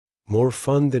More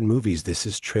fun than movies, this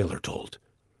is Trailer Told,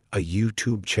 a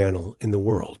YouTube channel in the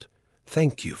world.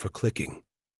 Thank you for clicking.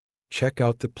 Check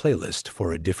out the playlist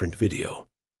for a different video.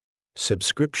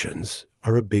 Subscriptions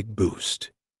are a big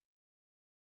boost.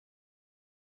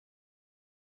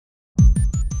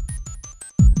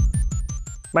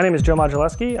 My name is Joe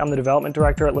Modulewski. I'm the development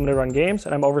director at Limited Run Games,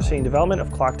 and I'm overseeing development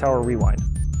of Clock Tower Rewind.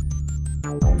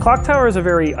 Clock Tower is a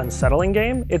very unsettling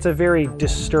game. It's a very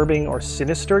disturbing or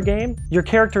sinister game. Your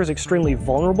character is extremely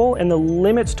vulnerable, and the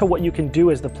limits to what you can do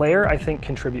as the player, I think,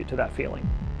 contribute to that feeling.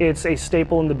 It's a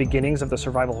staple in the beginnings of the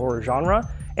survival horror genre,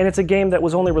 and it's a game that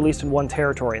was only released in one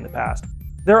territory in the past.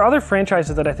 There are other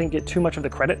franchises that I think get too much of the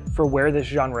credit for where this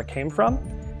genre came from,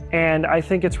 and I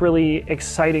think it's really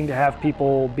exciting to have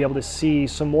people be able to see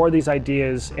some more of these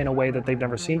ideas in a way that they've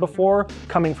never seen before,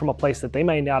 coming from a place that they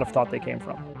may not have thought they came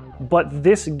from. But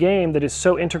this game that is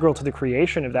so integral to the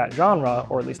creation of that genre,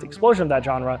 or at least the explosion of that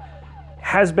genre,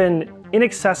 has been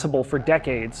inaccessible for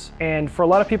decades. And for a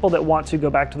lot of people that want to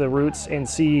go back to the roots and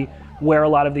see where a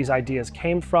lot of these ideas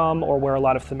came from, or where a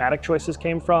lot of thematic choices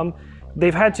came from,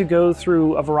 they've had to go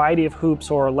through a variety of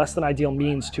hoops or less than ideal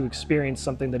means to experience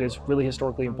something that is really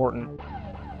historically important.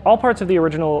 All parts of the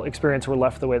original experience were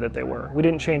left the way that they were. We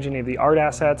didn't change any of the art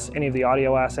assets, any of the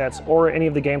audio assets, or any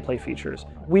of the gameplay features.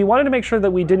 We wanted to make sure that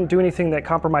we didn't do anything that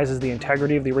compromises the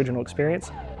integrity of the original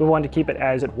experience. We wanted to keep it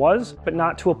as it was, but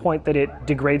not to a point that it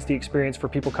degrades the experience for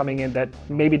people coming in that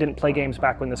maybe didn't play games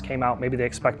back when this came out. Maybe they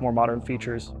expect more modern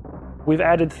features. We've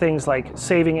added things like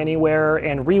saving anywhere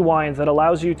and rewind that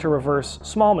allows you to reverse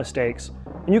small mistakes.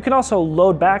 And you can also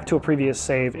load back to a previous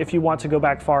save if you want to go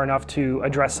back far enough to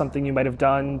address something you might have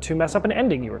done to mess up an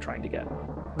ending you were trying to get.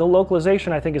 The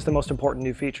localization, I think, is the most important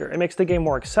new feature. It makes the game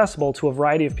more accessible to a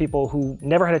variety of people who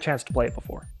never had a chance to play it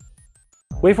before.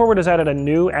 WayForward has added a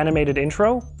new animated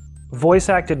intro,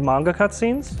 voice-acted manga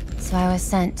cutscenes. So I was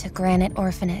sent to Granite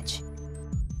Orphanage,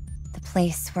 the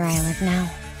place where I live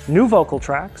now. New vocal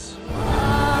tracks,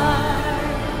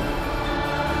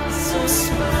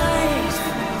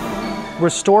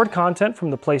 restored content from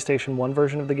the PlayStation 1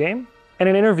 version of the game, and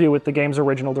an interview with the game's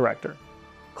original director.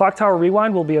 Clock Tower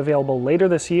Rewind will be available later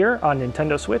this year on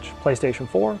Nintendo Switch, PlayStation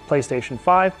 4, PlayStation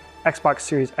 5, Xbox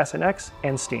Series S and X,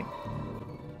 and Steam.